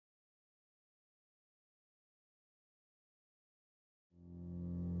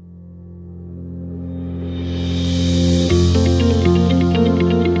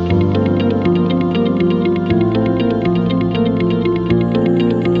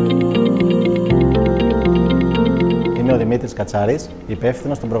Δημήτρης Κατσάρης,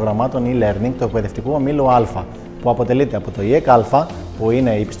 υπεύθυνος των προγραμμάτων e-learning του εκπαιδευτικού ομίλου ΑΛΦΑ, που αποτελείται από το ΙΙΕΚ Alfa, που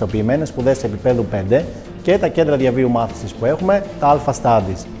είναι οι πιστοποιημένες σπουδές επίπεδου 5, και τα κέντρα διαβίου μάθησης που έχουμε, τα Alfa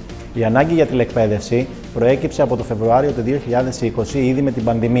Studies. Η ανάγκη για τηλεκπαίδευση προέκυψε από το Φεβρουάριο του 2020, ήδη με την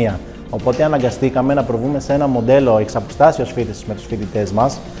πανδημία. Οπότε αναγκαστήκαμε να προβούμε σε ένα μοντέλο εξαποστάσεως φοιτησης με τους φοιτητές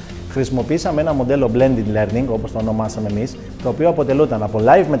μας. Χρησιμοποίησαμε ένα μοντέλο blended learning, όπως το ονομάσαμε εμείς, το οποίο αποτελούταν από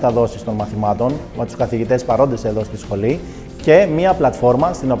live μεταδόσεις των μαθημάτων με τους καθηγητές παρόντες εδώ στη σχολή και μία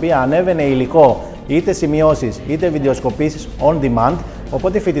πλατφόρμα στην οποία ανέβαινε υλικό, είτε σημειώσεις είτε βιντεοσκοπήσεις on demand.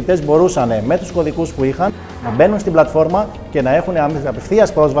 Οπότε οι φοιτητές μπορούσαν με τους κωδικούς που είχαν να μπαίνουν στην πλατφόρμα και να έχουν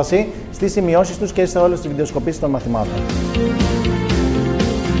απευθείας πρόσβαση στις σημειώσεις τους και σε όλες τις βιντεοσκοπήσεις των μαθημάτων.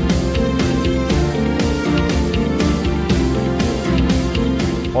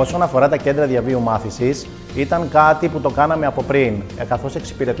 Όσον αφορά τα κέντρα διαβίου μάθησης, ήταν κάτι που το κάναμε από πριν, καθώς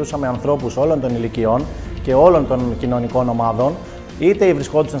εξυπηρετούσαμε ανθρώπους όλων των ηλικιών και όλων των κοινωνικών ομάδων, είτε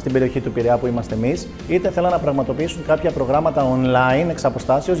βρισκόντουσαν στην περιοχή του Πειραιά που είμαστε εμείς, είτε θέλαν να πραγματοποιήσουν κάποια προγράμματα online εξ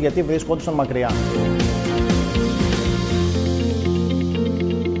αποστάσεως γιατί βρισκόντουσαν μακριά.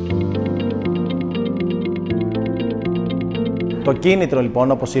 Το κίνητρο,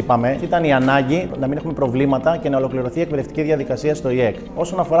 λοιπόν, όπως είπαμε, ήταν η ανάγκη να μην έχουμε προβλήματα και να ολοκληρωθεί η εκπαιδευτική διαδικασία στο ΙΙΕΚ.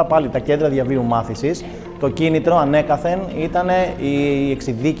 Όσον αφορά πάλι τα κέντρα διαβίου μάθησης, το κίνητρο ανέκαθεν ήταν η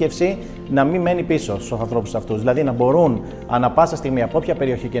εξειδίκευση να μην μένει πίσω στους ανθρώπους αυτούς. Δηλαδή να μπορούν ανά πάσα στιγμή, από όποια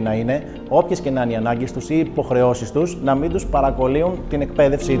περιοχή και να είναι, όποιες και να είναι οι ανάγκες τους ή οι υποχρεώσεις τους, να μην τους παρακολύουν την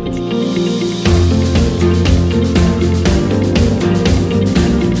εκπαίδευσή τους.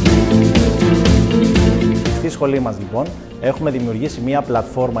 Στη σχολή μας, λοιπόν, έχουμε δημιουργήσει μία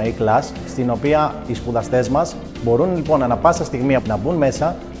πλατφόρμα e-class, στην οποία οι σπουδαστές μας μπορούν, λοιπόν, ανά πάσα στιγμή να μπουν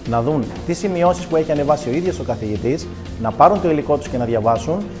μέσα, να δουν τις σημειώσεις που έχει ανεβάσει ο ίδιος ο καθηγητής, να πάρουν το υλικό τους και να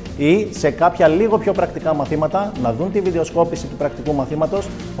διαβάσουν, ή σε κάποια λίγο πιο πρακτικά μαθήματα να δουν τη βιντεοσκόπηση του πρακτικού μαθήματος,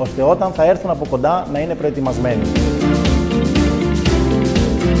 ώστε όταν θα έρθουν από κοντά να είναι προετοιμασμένοι.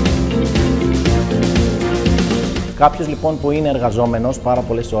 Κάποιος, λοιπόν, που είναι εργαζόμενος πάρα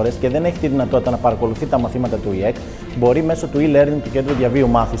πολλές ώρες και δεν έχει τη δυνατότητα να παρακολουθεί τα μαθήματα του ΙΙΕΚ, μπορεί μέσω του e-learning του Κέντρου Διαβίου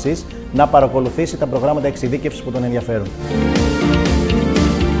Μάθησης να παρακολουθήσει τα προγράμματα εξειδίκευσης που τον ενδιαφέρουν.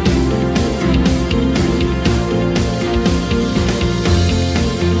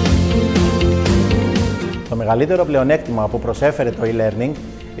 Το μεγαλύτερο πλεονέκτημα που προσέφερε το e-learning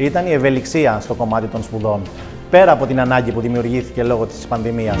ήταν η ευελιξία στο κομμάτι των σπουδών, πέρα από την ανάγκη που δημιουργήθηκε λόγω της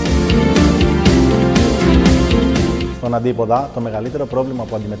πανδημίας. Στον αντίποδα, το μεγαλύτερο πρόβλημα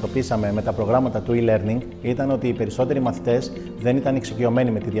που αντιμετωπίσαμε με τα προγράμματα του e-learning ήταν ότι οι περισσότεροι μαθητές δεν ήταν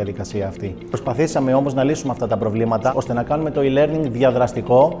εξοικειωμένοι με τη διαδικασία αυτή. Προσπαθήσαμε όμως να λύσουμε αυτά τα προβλήματα, ώστε να κάνουμε το e-learning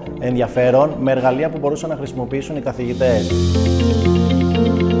διαδραστικό, ενδιαφέρον, με εργαλεία που μπορούσαν να χρησιμοποιήσουν οι καθηγητές.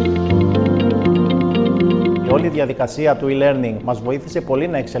 Όλη η διαδικασία του e-learning μας βοήθησε πολύ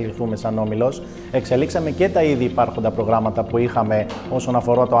να εξελιχθούμε σαν όμιλος. Εξελίξαμε και τα ήδη υπάρχοντα προγράμματα που είχαμε όσον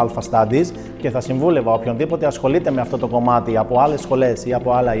αφορά το Alfa Studies και θα συμβούλευα οποιονδήποτε ασχολείται με αυτό το κομμάτι από άλλες σχολές ή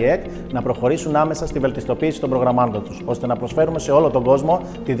από άλλα ΙΙΕΚ να προχωρήσουν άμεσα στη βελτιστοποίηση των προγραμμάτων τους, ώστε να προσφέρουμε σε όλο τον κόσμο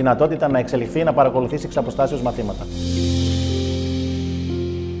τη δυνατότητα να εξελιχθεί, να παρακολουθήσει εξ αποστάσεως μαθήματα.